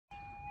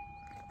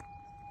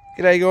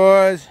G'day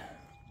guys,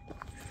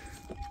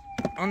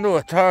 onto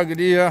a target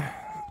here.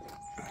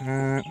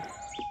 Can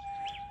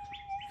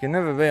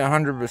never be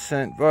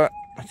 100%, but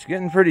it's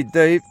getting pretty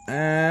deep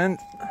and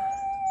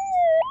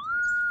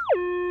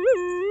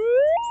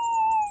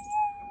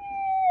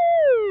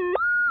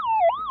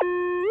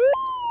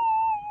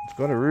it's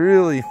got a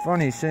really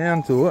funny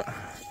sound to it.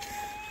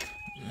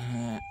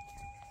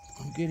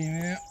 I'll get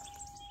him out.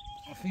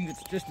 I think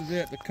it's just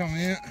about to come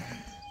out.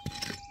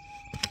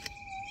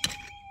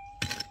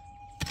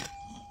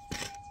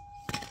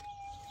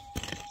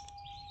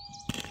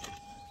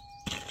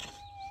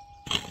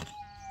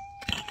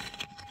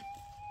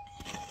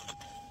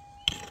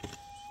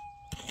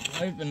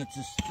 Hoping it's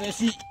a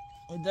specie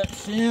with that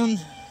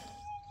sound.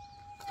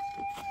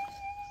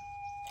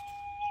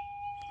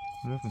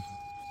 What happened?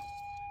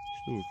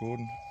 Still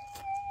recording.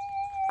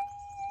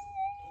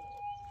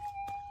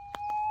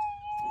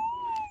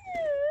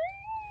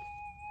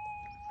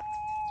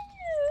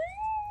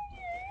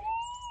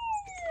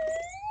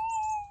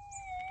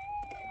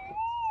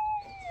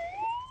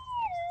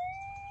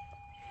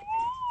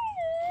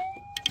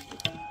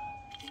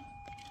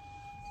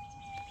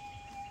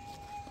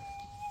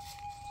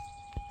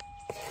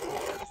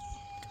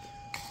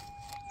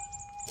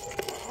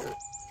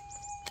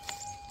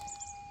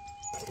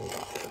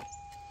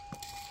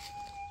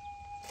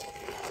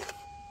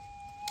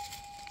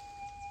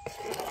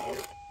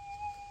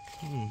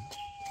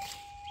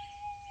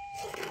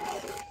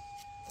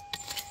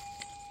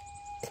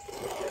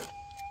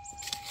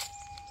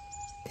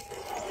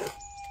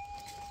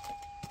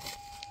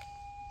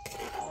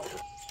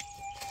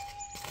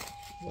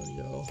 Bloody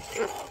hell.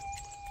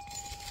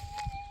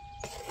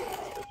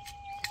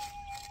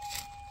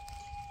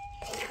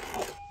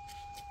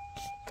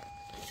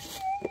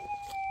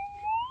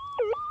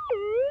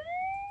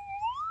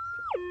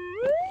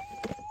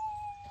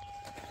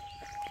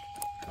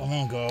 Come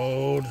on,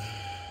 gold.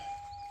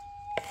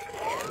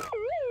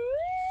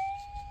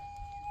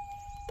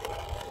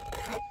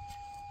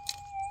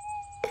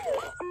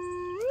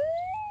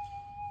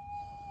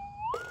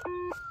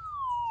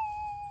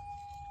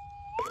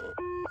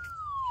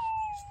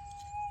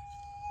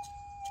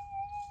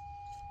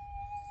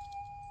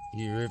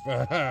 You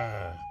ripper.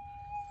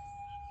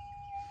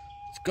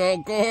 Let's go,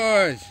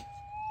 guys.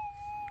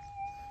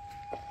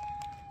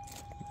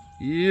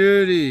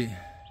 Beauty.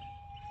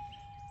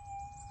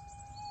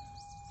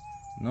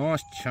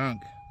 Nice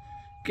chunk.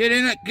 Get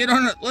in it, get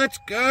on it, let's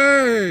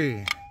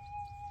go.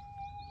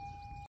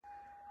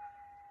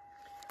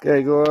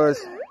 Okay guys,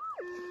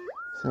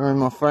 sorry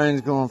my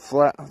phone's gone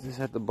flat. I just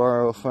had to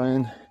borrow a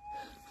phone,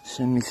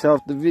 send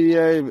myself the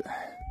video. But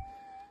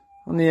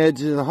on the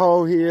edge of the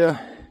hole here,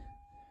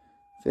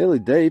 fairly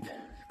deep,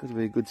 it's got to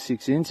be a good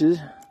 6 inches,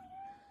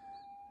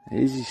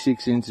 easy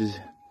 6 inches.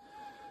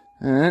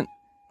 And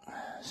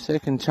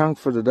second chunk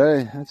for the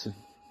day. That's a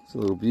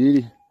little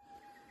beauty.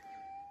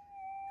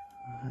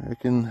 I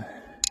reckon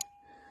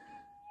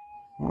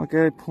might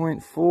go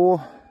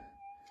 0.4,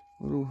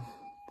 little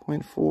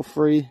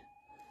 0.43,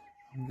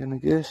 I'm gonna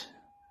guess.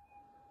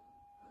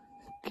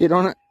 Get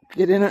on it,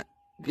 get in it,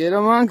 get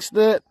amongst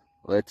it,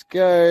 let's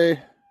go.